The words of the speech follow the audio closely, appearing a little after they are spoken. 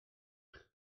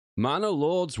Manor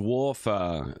Lords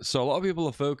Warfare. So a lot of people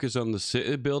are focused on the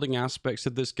city building aspects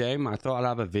of this game. I thought I'd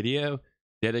have a video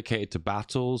dedicated to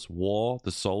battles, war,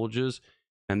 the soldiers,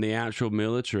 and the actual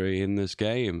military in this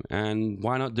game. And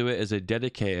why not do it as a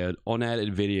dedicated,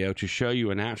 unedited video to show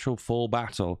you an actual full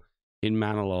battle in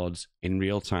Manor Lords in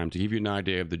real time, to give you an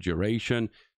idea of the duration,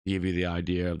 to give you the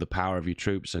idea of the power of your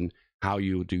troops and how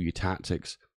you do your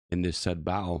tactics in this said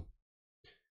battle.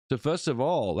 So first of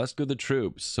all, let's go to the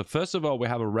troops. So first of all, we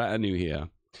have a retinue here.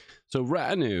 So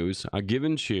retinues are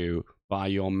given to you by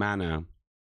your manor.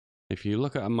 If you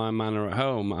look at my manor at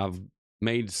home, I've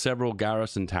made several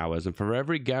garrison towers, and for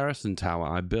every garrison tower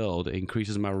I build, it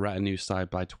increases my retinue side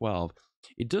by 12.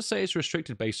 It does say it's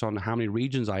restricted based on how many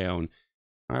regions I own.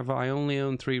 However, I only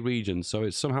own 3 regions, so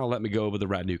it's somehow let me go over the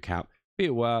retinue cap. Be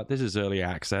aware, this is early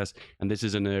access, and this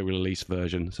is an early release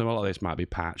version, so a lot of this might be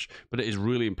patched, but it is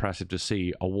really impressive to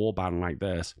see a warband like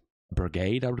this, a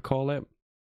brigade I would call it,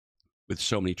 with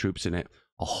so many troops in it,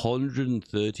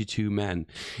 132 men.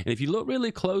 And if you look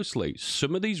really closely,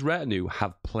 some of these retinue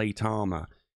have plate armor,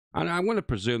 and I'm going to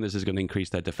presume this is going to increase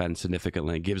their defense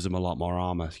significantly. It gives them a lot more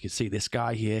armor. So you can see this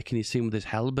guy here, can you see him with his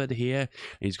halberd here? And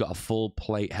he's got a full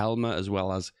plate helmet as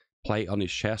well as plate on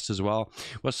his chest as well.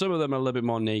 Well, some of them are a little bit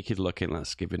more naked looking.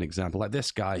 Let's give you an example, like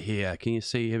this guy here. Can you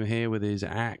see him here with his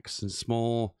axe and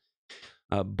small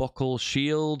buckle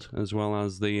shield, as well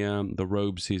as the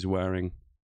robes he's wearing?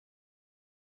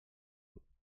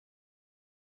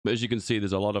 But as you can see,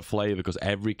 there's a lot of flavor because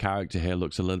every character here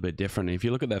looks a little bit different. And if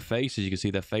you look at their faces, you can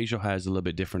see their facial hair is a little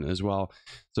bit different as well.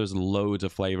 So there's loads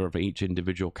of flavor of each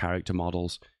individual character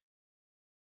models.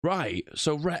 Right,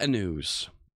 so retinues.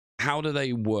 How do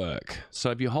they work?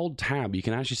 So if you hold tab, you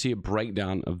can actually see a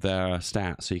breakdown of their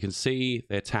stats. So you can see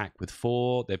they attack with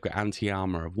 4, they've got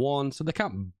anti-armor of 1, so they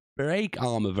can't break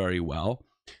armor very well.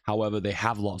 However, they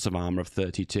have lots of armor of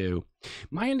 32.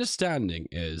 My understanding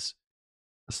is,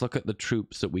 let's look at the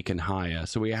troops that we can hire.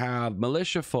 So we have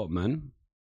militia footmen,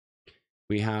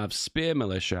 we have spear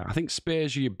militia. I think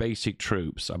spears are your basic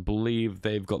troops. I believe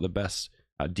they've got the best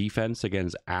defense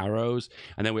against arrows,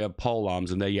 and then we have pole arms,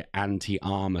 and they're your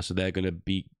anti-armor, so they're going to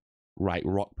be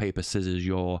rock paper scissors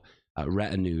your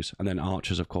retinues, and then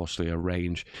archers of course are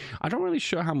range. I don't really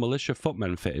sure how militia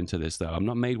footmen fit into this though. I've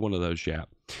not made one of those yet.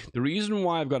 The reason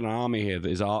why I've got an army here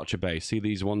that is archer based, see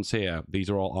these ones here, these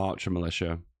are all archer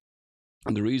militia.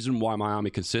 And the reason why my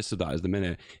army consists of that is the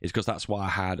minute is because that's why I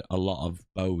had a lot of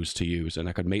bows to use, and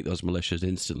I could make those militias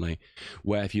instantly.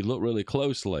 Where if you look really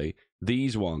closely,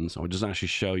 these ones, it doesn't actually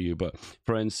show you, but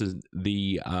for instance,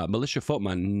 the militia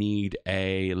footmen need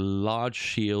a large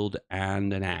shield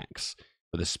and an axe.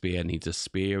 But the spear needs a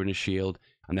spear and a shield,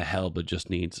 and the halberd just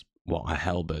needs, well, a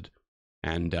halberd.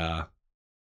 And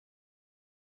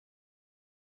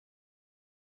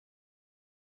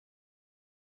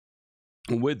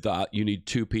with that, you need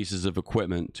 2 pieces of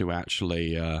equipment to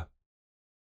actually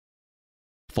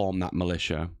form that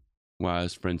militia.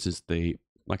 Whereas, for instance, the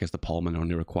poleman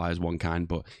only requires 1 kind,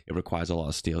 but it requires a lot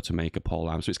of steel to make a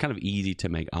polearm. So it's kind of easy to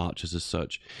make archers as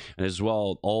such. And as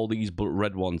well, all these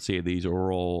red ones here, these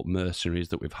are all mercenaries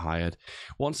that we've hired.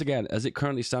 Once again, as it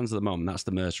currently stands at the moment, that's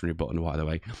the mercenary button, by the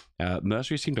way.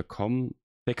 Mercenaries seem to come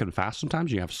thick and fast.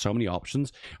 Sometimes you have so many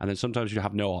options, and then sometimes you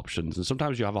have no options, and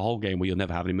sometimes you have a whole game where you'll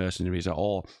never have any mercenaries at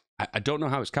all. I don't know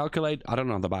how it's calculated. I don't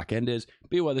know how the back end is.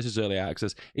 Be aware this is early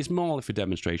access. It's more for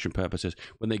demonstration purposes.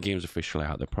 When the game's officially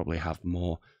out, they'll probably have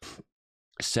more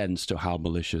sense to how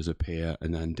militias appear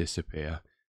and then disappear.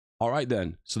 All right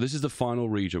then, so this is the final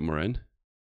region we're in,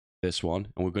 this one,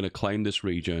 and we're going to claim this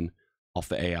region off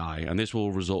the AI, and this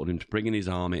will result in him bringing his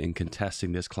army and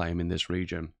contesting this claim in this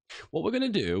region. What we're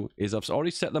going to do is, I've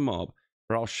already set them up,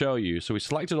 but I'll show you. So we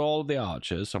selected all of the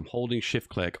archers, so I'm holding shift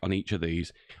click on each of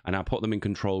these, and I put them in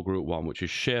control group 1, which is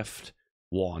shift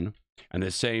 1, and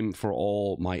the same for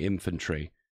all my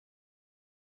infantry,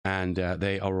 and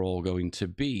they are all going to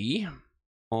be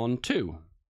on 2.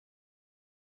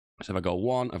 So if I go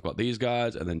 1, I've got these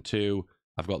guys, and then 2,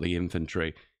 I've got the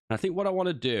infantry. And I think what I want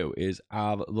to do is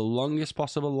have the longest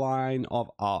possible line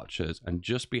of archers, and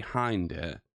just behind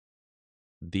it,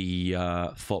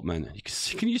 the footmen.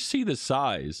 Can you see the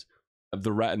size of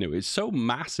the retinue? It's so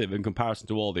massive in comparison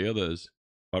to all the others.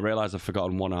 I realize I've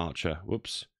forgotten 1 archer.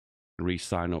 Whoops.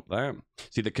 Re-sign up there.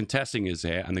 See, the contesting is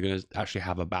here, and they're going to actually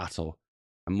have a battle.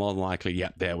 And more than likely,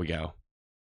 yep, there we go.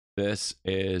 This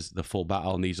is the full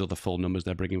battle, and these are the full numbers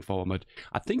they're bringing forward.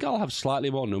 I think I'll have slightly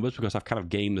more numbers because I've kind of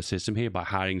gamed the system here by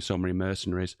hiring so many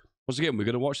mercenaries. Once again, we're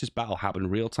going to watch this battle happen in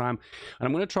real time, and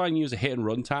I'm going to try and use a hit and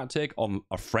run tactic on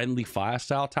a friendly fire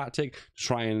style tactic to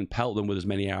try and pelt them with as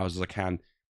many arrows as I can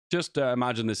Just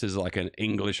imagine this is like an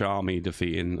English army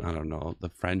defeating, I don't know, the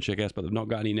French, I guess, but they've not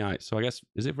got any knights. So I guess,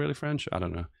 is it really French? I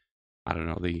don't know. I don't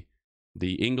know.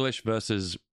 The English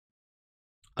versus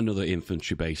another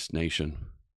infantry-based nation.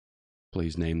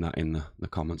 Please name that in the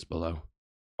comments below.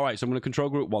 All right, so I'm going to control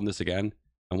group 1 this again.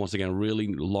 And once again, really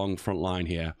long front line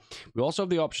here. We also have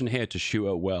the option here to shoot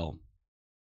at will.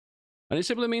 And it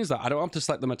simply means that I don't have to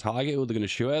select them a target who they're going to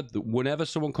shoot at. Whenever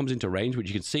someone comes into range, which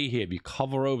you can see here, if you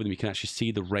cover over them, you can actually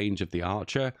see the range of the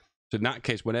archer. So in that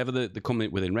case, whenever they come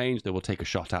in within range, they will take a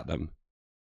shot at them.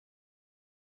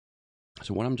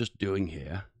 So what I'm just doing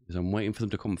here is I'm waiting for them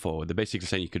to come forward. They're basically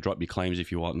saying you could drop your claims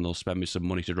if you want, and they'll spend me some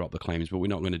money to drop the claims, but we're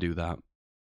not going to do that.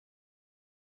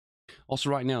 Also,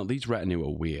 right now, these retinue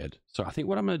are weird. So I think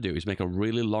what I'm going to do is make a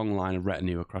really long line of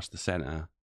retinue across the center.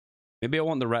 Maybe I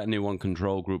want the retinue on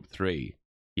control group 3.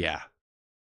 Yeah.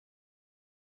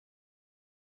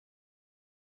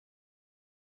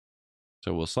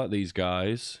 So we'll select these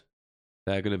guys.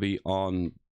 They're going to be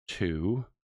on 2,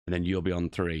 and then you'll be on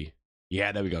 3.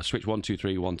 Yeah, there we go. Switch 1, 2,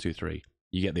 3, 1, 2, 3.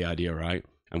 You get the idea, right?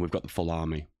 And we've got the full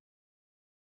army.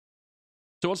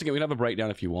 So once again, we can have a breakdown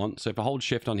if you want. So if I hold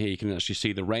shift on here, you can actually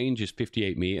see the range is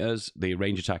 58 meters. The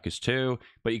range attack is 2,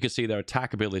 but you can see their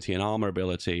attack ability and armor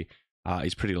ability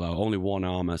is pretty low. Only 1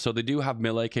 armor. So they do have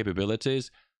melee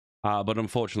capabilities, but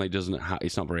unfortunately,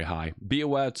 it's not very high. Be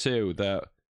aware too that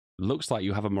looks like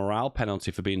you have a morale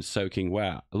penalty for being soaking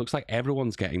wet. It looks like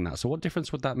everyone's getting that. So what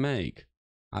difference would that make?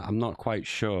 I'm not quite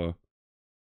sure.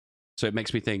 So it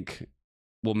makes me think,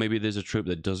 well, maybe there's a troop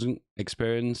that doesn't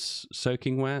experience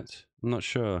soaking wet. I'm not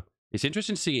sure. It's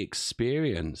interesting to see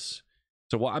experience.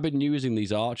 So what I've been using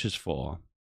these archers for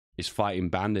is fighting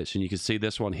bandits. And you can see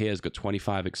this one here has got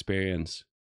 25 experience.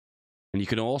 And you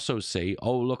can also see,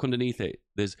 oh, look underneath it.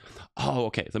 There's, oh,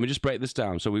 okay. Let me just break this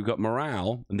down. So we've got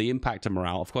morale and the impact of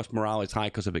morale. Of course, morale is high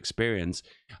because of experience.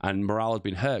 And morale has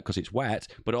been hurt because it's wet.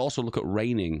 But also look at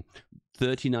raining.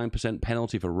 39%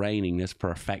 penalty for raining. This for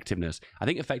effectiveness. I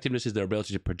think effectiveness is their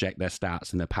ability to project their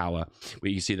stats and their power.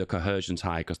 Where you see the cohesion's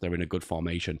high because they're in a good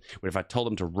formation. But if I told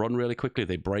them to run really quickly,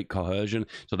 they break cohesion.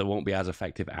 So they won't be as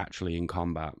effective actually in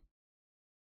combat.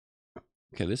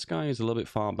 Okay, this guy is a little bit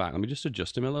far back. Let me just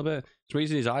adjust him a little bit. The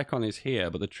reason his icon is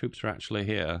here, but the troops are actually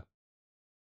here.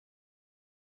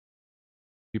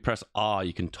 If you press R,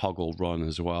 you can toggle run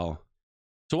as well.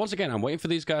 So once again, I'm waiting for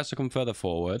these guys to come further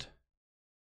forward.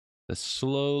 They're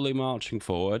slowly marching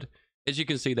forward. As you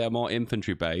can see, they're more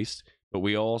infantry based, but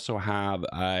we also have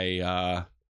an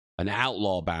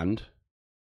outlaw band,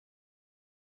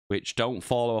 which don't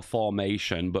follow a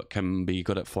formation, but can be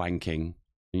good at flanking.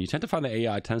 And you tend to find that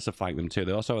AI tends to flank them too.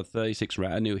 They also have 36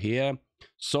 retinue here.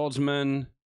 Swordsman,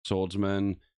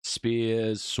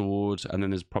 spears, swords, and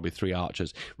then there's probably 3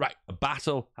 archers. Right, a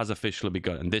battle has officially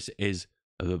begun, and this is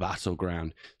the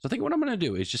battleground. So I think what I'm going to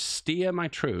do is just steer my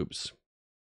troops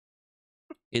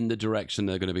in the direction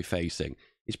they're going to be facing.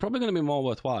 It's probably going to be more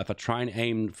worthwhile if I try and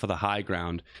aim for the high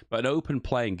ground, but an open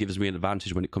plain gives me an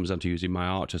advantage when it comes down to using my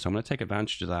archer, so I'm going to take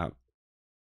advantage of that.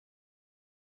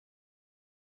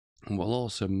 And we'll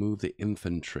also move the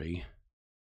infantry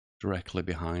directly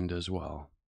behind as well.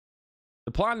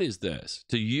 The plan is this,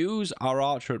 to use our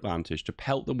archer advantage to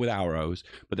pelt them with arrows,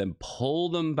 but then pull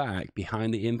them back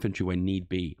behind the infantry when need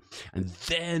be. And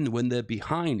then when they're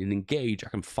behind and engage, I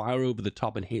can fire over the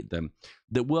top and hit them.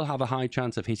 That will have a high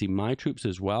chance of hitting my troops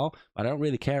as well, but I don't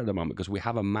really care at the moment because we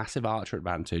have a massive archer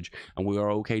advantage and we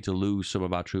are okay to lose some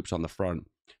of our troops on the front.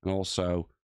 And also,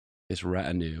 this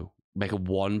retinue. Make a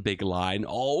one big line.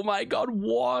 Oh my god,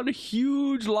 one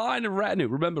huge line of retinue.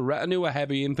 Remember, retinue are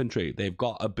heavy infantry. They've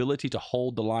got ability to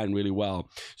hold the line really well.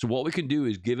 So what we can do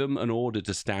is give them an order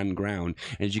to stand ground.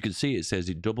 And as you can see, it says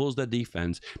it doubles their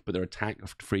defense, but their attack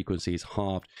frequency is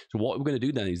halved. So what we're going to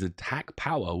do then is the attack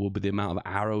power will be the amount of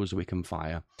arrows we can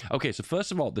fire. Okay, so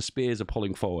first of all, the spears are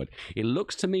pulling forward. It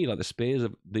looks to me like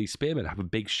the spearmen have a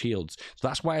big shields. So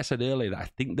that's why I said earlier that I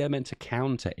think they're meant to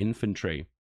counter infantry.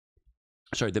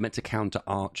 Sorry, they're meant to counter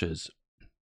archers.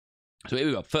 So here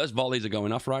we go. First volleys are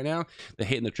going off right now. They're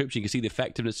hitting the troops. You can see the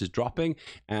effectiveness is dropping,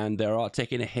 and they're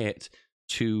taking a hit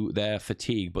to their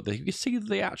fatigue. But you can see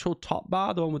the actual top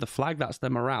bar, the one with the flag, that's their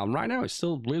morale. And right now, it's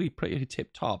still really pretty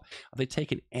tip-top. Are they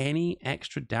taking any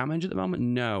extra damage at the moment?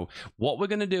 No. What we're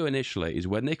going to do initially is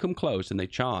when they come close and they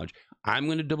charge, I'm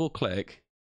going to double-click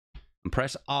and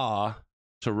press R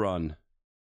to run.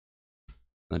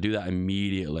 And I do that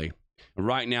immediately.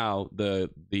 Right now,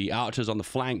 the archers on the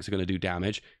flanks are going to do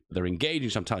damage. They're engaging,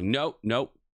 so I'm telling,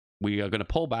 no, we are going to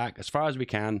pull back as far as we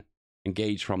can,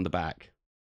 engage from the back.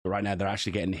 But right now, they're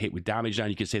actually getting hit with damage now.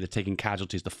 You can see they're taking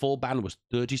casualties. The full ban was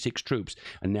 36 troops,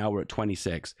 and now we're at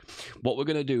 26. What we're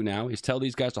going to do now is tell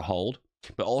these guys to hold,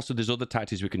 but also there's other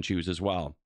tactics we can choose as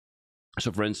well.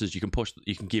 So, for instance, you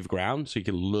can give ground, so you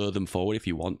can lure them forward if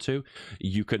you want to.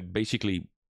 You could basically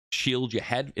shield your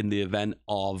head in the event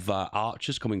of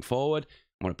archers coming forward.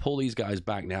 I'm going to pull these guys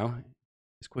back now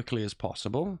as quickly as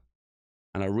possible.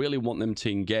 And I really want them to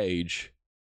engage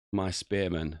my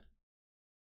spearmen.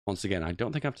 Once again, I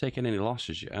don't think I've taken any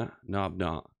losses yet. No, I've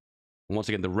not. And once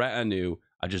again, the retinue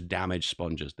are just damage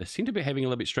sponges. They seem to be behaving a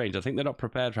little bit strange. I think they're not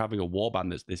prepared for having a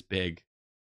warband that's this big.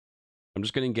 I'm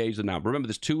just going to engage them now. Remember,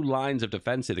 there's 2 lines of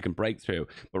defense here that can break through.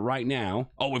 But right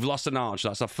now... Oh, we've lost an archer.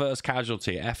 That's our first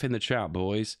casualty. F in the chat,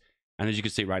 boys. And as you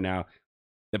can see right now,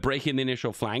 they're breaking the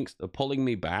initial flanks. They're pulling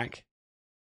me back.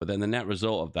 But then the net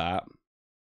result of that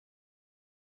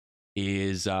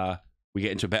is... we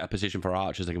get into a better position for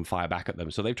archers that can fire back at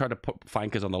them. So they've tried to put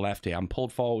flankers on the left here. I'm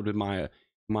pulled forward with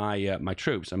my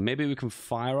troops, and maybe we can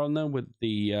fire on them with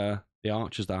the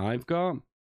archers that I've got.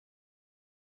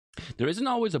 There isn't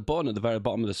always a button at the very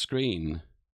bottom of the screen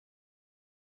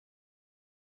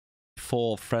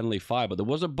for friendly fire, but there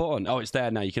was a button. Oh, it's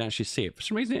there now. You can actually see it. For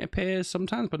some reason, it appears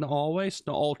sometimes, but not always.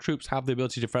 Not all troops have the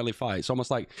ability to friendly fire. It's almost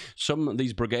like some of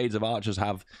these brigades of archers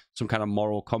have some kind of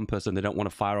moral compass and they don't want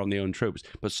to fire on their own troops,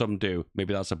 but some do.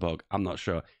 Maybe that's a bug. I'm not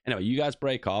sure. Anyway, you guys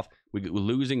break off. We're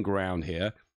losing ground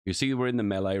here. You see we're in the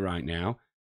melee right now.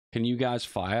 Can you guys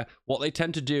fire? What they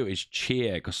tend to do is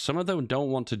cheer, because some of them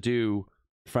don't want to do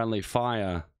friendly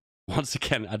fire. Once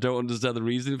again, I don't understand the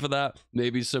reason for that.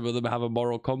 Maybe some of them have a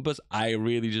moral compass. I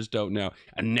really just don't know.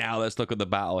 And now let's look at the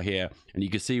battle here. And you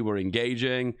can see we're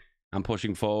engaging and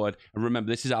pushing forward. And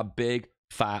remember, this is our big,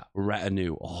 fat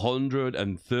retinue.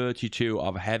 132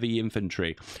 of heavy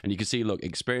infantry. And you can see, look,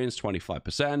 experience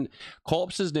 25%.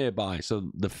 Corpses nearby. So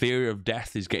the fear of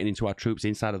death is getting into our troops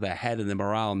inside of their head and their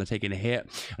morale. And they're taking a hit.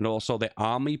 And also the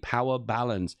army power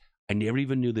balance. I never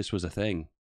even knew this was a thing.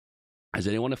 Is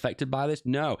anyone affected by this?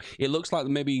 No. It looks like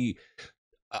maybe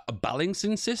a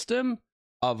balancing system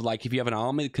of, like, if you have an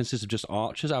army that consists of just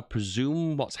archers, I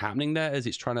presume what's happening there is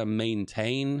it's trying to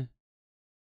maintain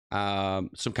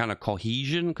some kind of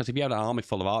cohesion. Because if you had an army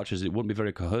full of archers, it wouldn't be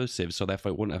very cohesive, so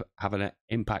therefore it wouldn't have an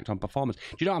impact on performance.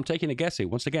 Do you know, I'm taking a guess here.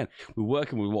 Once again, we're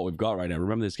working with what we've got right now.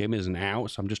 Remember, this game isn't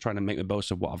out, so I'm just trying to make the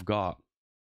most of what I've got.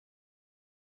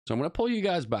 So I'm going to pull you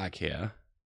guys back here.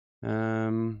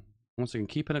 Once again,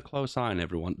 keeping a close eye on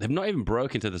everyone. They've not even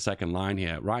broken into the second line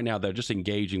here. Right now, they're just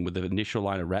engaging with the initial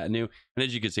line of retinue. And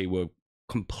as you can see, we're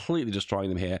completely destroying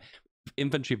them here.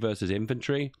 Infantry versus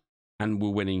infantry. And we're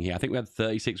winning here. I think we had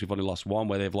 36. We've only lost 1,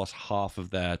 where they've lost half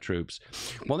of their troops.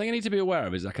 One thing I need to be aware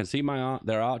of is I can see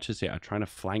their archers here are trying to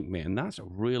flank me. And that's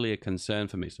really a concern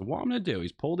for me. So what I'm going to do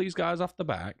is pull these guys off the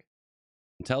back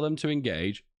and tell them to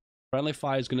engage. Friendly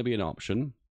fire is going to be an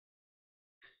option.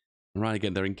 And right,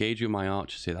 again, they're engaging with my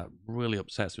archers here. That really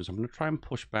upsets me. So I'm going to try and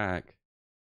push back.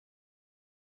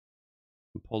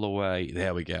 And pull away.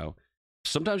 There we go.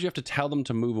 Sometimes you have to tell them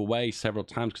to move away several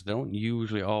times because they don't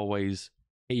usually always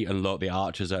hit you. And look, the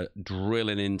archers are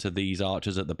drilling into these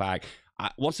archers at the back.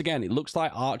 Once again, it looks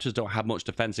like archers don't have much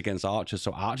defense against archers.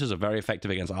 So archers are very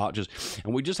effective against archers.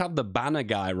 And we just have the banner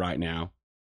guy right now.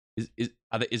 Is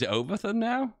it over for them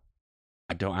now?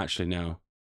 I don't actually know.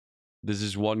 There's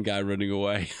this one guy running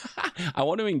away. I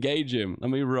want to engage him. Let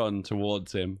me run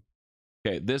towards him.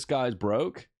 Okay, this guy's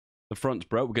broke. The front's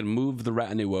broke. We're going to move the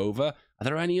retinue over. Are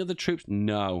there any other troops?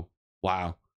 No.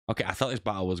 Wow. Okay, I thought this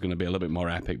battle was going to be a little bit more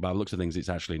epic, but by the looks of things, it's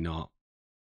actually not.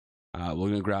 We're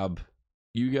going to grab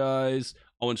you guys.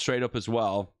 Oh, and straight up as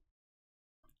well,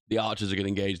 the archers are going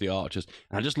to engage the archers.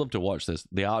 And I just love to watch this.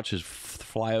 The archers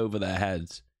fly over their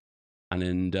heads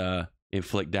and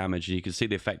inflict damage. And you can see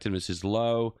the effectiveness is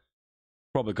low.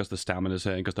 Probably because the stamina's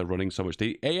hitting, because they're running so much.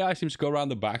 The AI seems to go around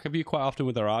the back of you quite often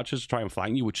with their archers to try and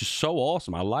flank you, which is so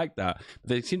awesome. I like that. But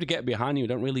they seem to get behind you and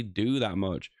don't really do that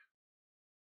much.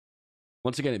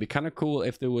 Once again, it'd be kind of cool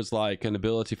if there was like an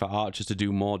ability for archers to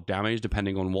do more damage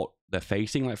depending on what they're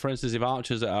facing. Like, for instance, if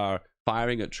archers are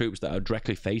firing at troops that are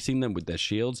directly facing them with their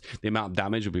shields, the amount of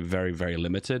damage will be very, very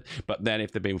limited. But then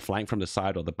if they're being flanked from the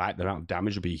side or the back, the amount of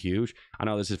damage will be huge. I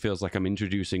know this feels like I'm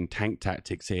introducing tank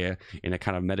tactics here in a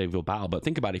kind of medieval battle, but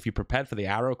think about it. If you're prepared for the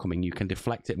arrow coming, you can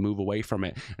deflect it, move away from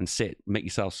it, and sit, make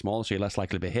yourself smaller so you're less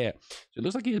likely to be hit. So it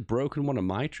looks like he's broken one of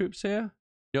my troops here.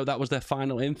 You know, that was their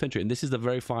final infantry, and this is the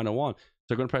very final one.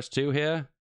 So I'm going to press 2 here.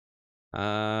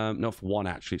 No, for 1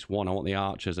 actually. It's 1. I want the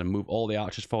archers and move all the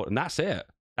archers forward, and that's it.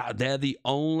 They're the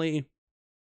only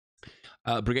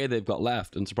brigade they've got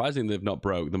left, and surprisingly, they've not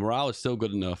broke. The morale is still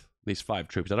good enough, these 5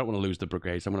 troops. I don't want to lose the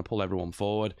brigades. I'm going to pull everyone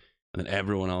forward. and then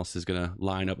everyone else is going to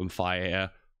line up and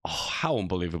fire. Oh, how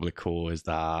unbelievably cool is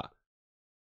that?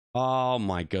 Oh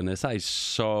my goodness, that is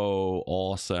so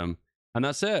awesome. And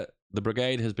that's it. The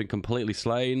brigade has been completely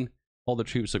slain. All the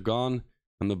troops are gone,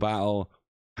 and the battle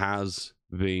has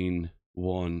been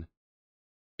won.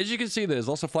 As you can see, there's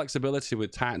lots of flexibility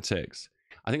with tactics.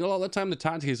 I think a lot of the time the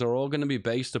tactics are all going to be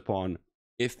based upon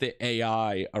if the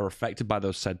AI are affected by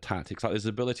those said tactics. Like there's the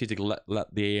ability to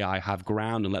let the AI have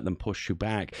ground and let them push you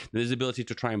back. There's the ability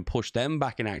to try and push them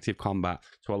back in active combat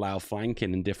to allow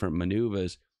flanking and different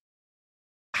maneuvers.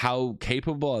 How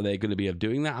capable are they going to be of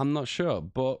doing that? I'm not sure.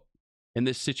 But in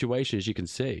this situation, as you can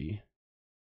see,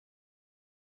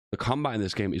 the combat in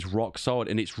this game is rock solid,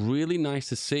 and it's really nice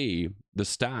to see the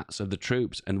stats of the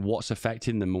troops and what's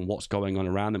affecting them and what's going on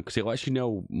around them, because you'll actually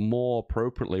know more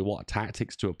appropriately what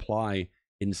tactics to apply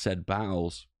in said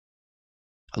battles.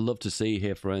 I love to see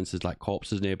here, for instance, like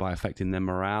corpses nearby affecting their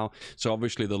morale. So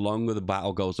obviously, the longer the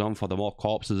battle goes on for, the more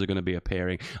corpses are going to be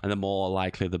appearing, and the more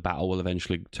likely the battle will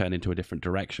eventually turn into a different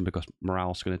direction because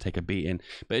morale's going to take a beating.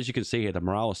 But as you can see here, the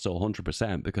morale is still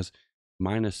 100% because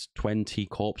minus 20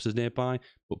 corpses nearby,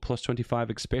 but plus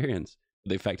 25 experience.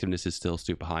 The effectiveness is still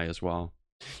super high as well.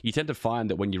 You tend to find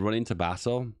that when you run into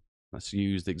battle, let's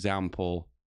use the example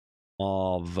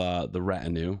of the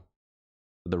retinue.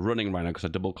 They're running right now because I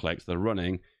double clicked. They're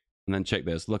running, and then check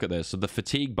this. Look at this. So the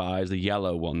fatigue bar is the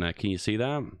yellow one there. Can you see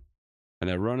that? And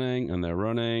they're running, and they're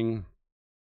running.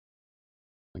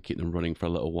 I keep them running for a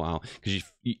little while because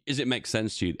as it makes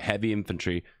sense to you, heavy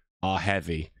infantry are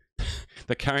heavy.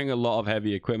 They're carrying a lot of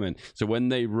heavy equipment, so when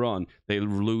they run, they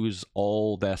lose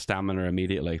all their stamina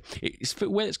immediately.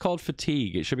 When it's called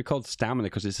fatigue, it should be called stamina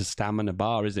because it's a stamina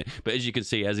bar, isn't it? But as you can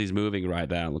see, as he's moving right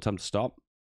there, we'll tell him to stop.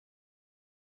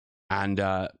 And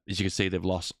as you can see, they've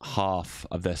lost half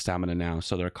of their stamina now,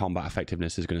 so their combat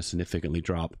effectiveness is going to significantly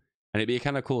drop. And it'd be a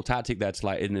kind of cool tactic that's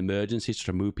like in emergencies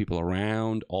to move people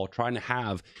around, or trying to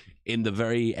have in the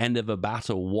very end of a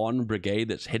battle one brigade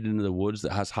that's hidden in the woods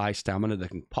that has high stamina that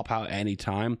can pop out at any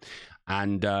time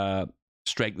and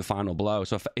strike the final blow.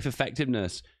 So if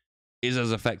effectiveness is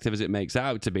as effective as it makes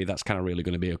out to be, that's kind of really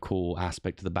going to be a cool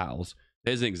aspect of the battles.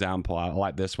 There's an example. I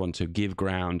like this one to give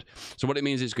ground. So what it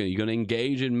means is you're going to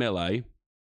engage in melee,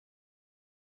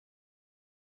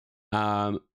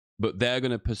 but they're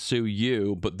going to pursue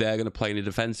you, but they're going to play in a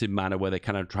defensive manner where they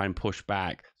kind of try and push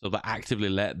back. So they actively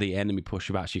let the enemy push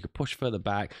you back. So you could push further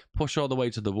back, push all the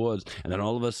way to the woods, and then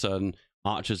all of a sudden,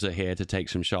 archers are here to take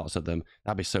some shots at them.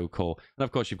 That'd be so cool. And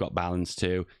of course, you've got balance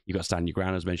too. You've got stand your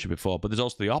ground, as mentioned before. But there's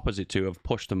also the opposite too of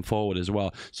push them forward as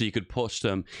well. So you could push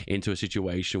them into a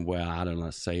situation where, I don't know,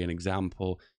 let's say an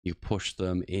example, you push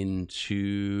them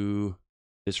into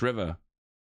this river.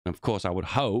 And of course, I would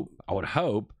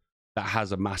hope that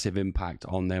has a massive impact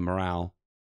on their morale.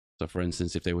 So for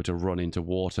instance, if they were to run into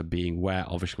water being wet,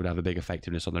 obviously would have a big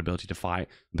effectiveness on their ability to fight.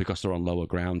 And because they're on lower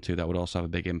ground too, that would also have a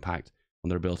big impact on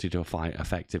their ability to fight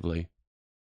effectively.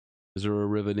 Is there a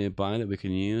river nearby that we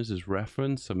can use as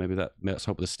reference? So maybe let's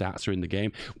hope the stats are in the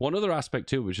game. One other aspect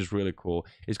too, which is really cool,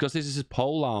 is because this is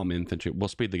polearm infantry. We'll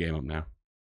speed the game up now.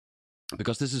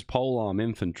 Because this is polearm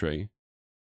infantry,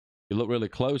 you look really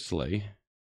closely.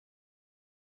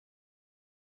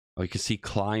 Oh, you can see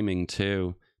climbing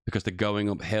too. Because they're going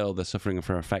uphill, they're suffering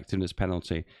for effectiveness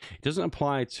penalty. It doesn't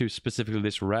apply to specifically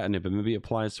this retinue, but maybe it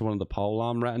applies to one of the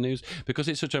polearm retinues. Because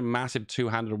it's such a massive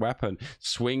two-handed weapon,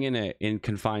 swinging it in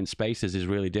confined spaces is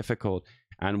really difficult.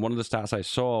 And one of the stats I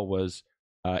saw was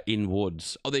in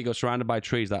woods. Oh, there you go, surrounded by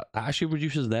trees. That actually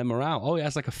reduces their morale. Oh, it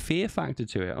has like a fear factor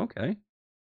to it. Okay.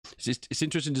 It's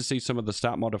interesting to see some of the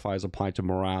stat modifiers apply to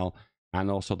morale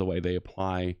and also the way they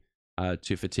apply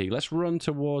to fatigue. Let's run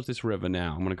towards this river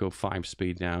now. I'm going to go 5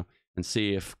 speed now and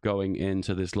see if going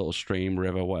into this little stream,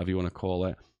 river, whatever you want to call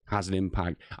it, has an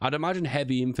impact. I'd imagine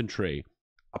heavy infantry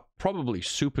are probably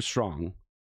super strong,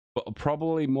 but are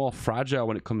probably more fragile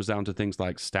when it comes down to things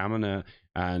like stamina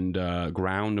and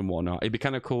ground and whatnot. It'd be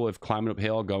kind of cool if climbing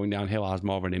uphill or going downhill has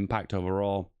more of an impact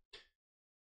overall.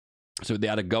 So they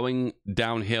had a going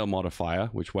downhill modifier,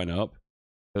 which went up.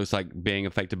 It was like being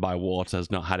affected by water has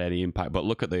not had any impact. But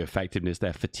look at the effectiveness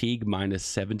there. Fatigue minus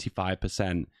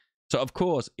 75%. So, of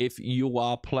course, if you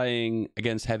are playing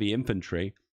against heavy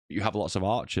infantry, you have lots of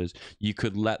archers, you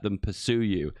could let them pursue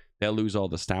you. They'll lose all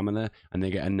the stamina and they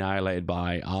get annihilated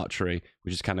by archery,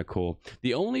 which is kind of cool.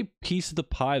 The only piece of the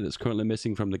pie that's currently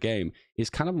missing from the game is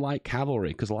kind of light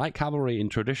cavalry. Because light cavalry,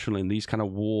 traditionally in these kind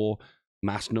of war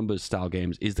mass numbers style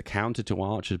games, is the counter to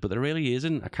archers, but there really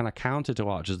isn't a kind of counter to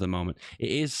archers at the moment.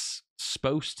 It is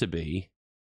supposed to be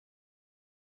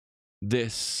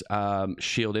this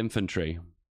shield infantry,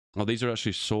 Oh, these are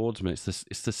actually swordsmen.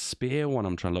 It's the spear one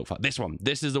I'm trying to look for. This one.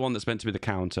 This is the one that's meant to be the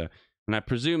counter. And I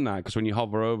presume that because when you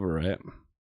hover over it,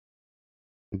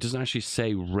 it doesn't actually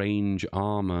say range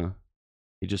armor.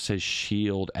 It just says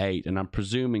shield 8. And I'm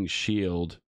presuming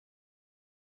shield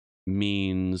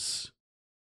means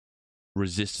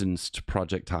resistance to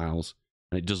projectiles.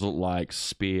 And it does look like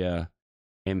spear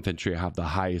infantry have the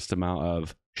highest amount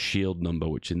of shield number,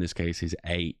 which in this case is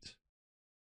 8.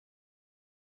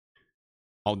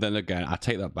 Oh, then again, I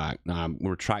take that back. No, I'm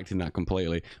retracting that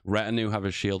completely. Retinue have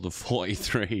a shield of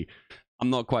 43.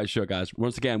 I'm not quite sure, guys.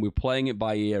 Once again, we're playing it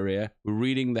by ear here. We're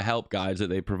reading the help guides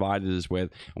that they provided us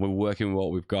with, and we're working with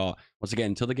what we've got. Once again,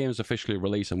 until the game is officially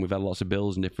released, and we've had lots of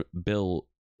builds and we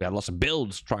had lots of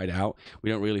builds tried out,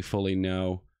 we don't really fully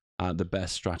know the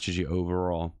best strategy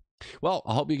overall. Well,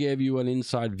 I hope you gave you an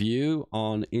inside view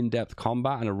on in-depth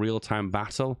combat and a real-time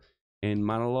battle in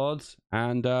Manor Lords,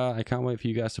 and I can't wait for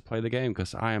you guys to play the game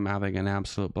because I am having an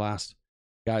absolute blast.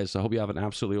 Guys, I hope you have an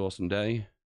absolutely awesome day,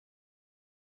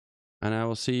 and I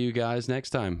will see you guys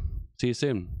next time. See you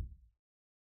soon.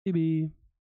 Bye-bye.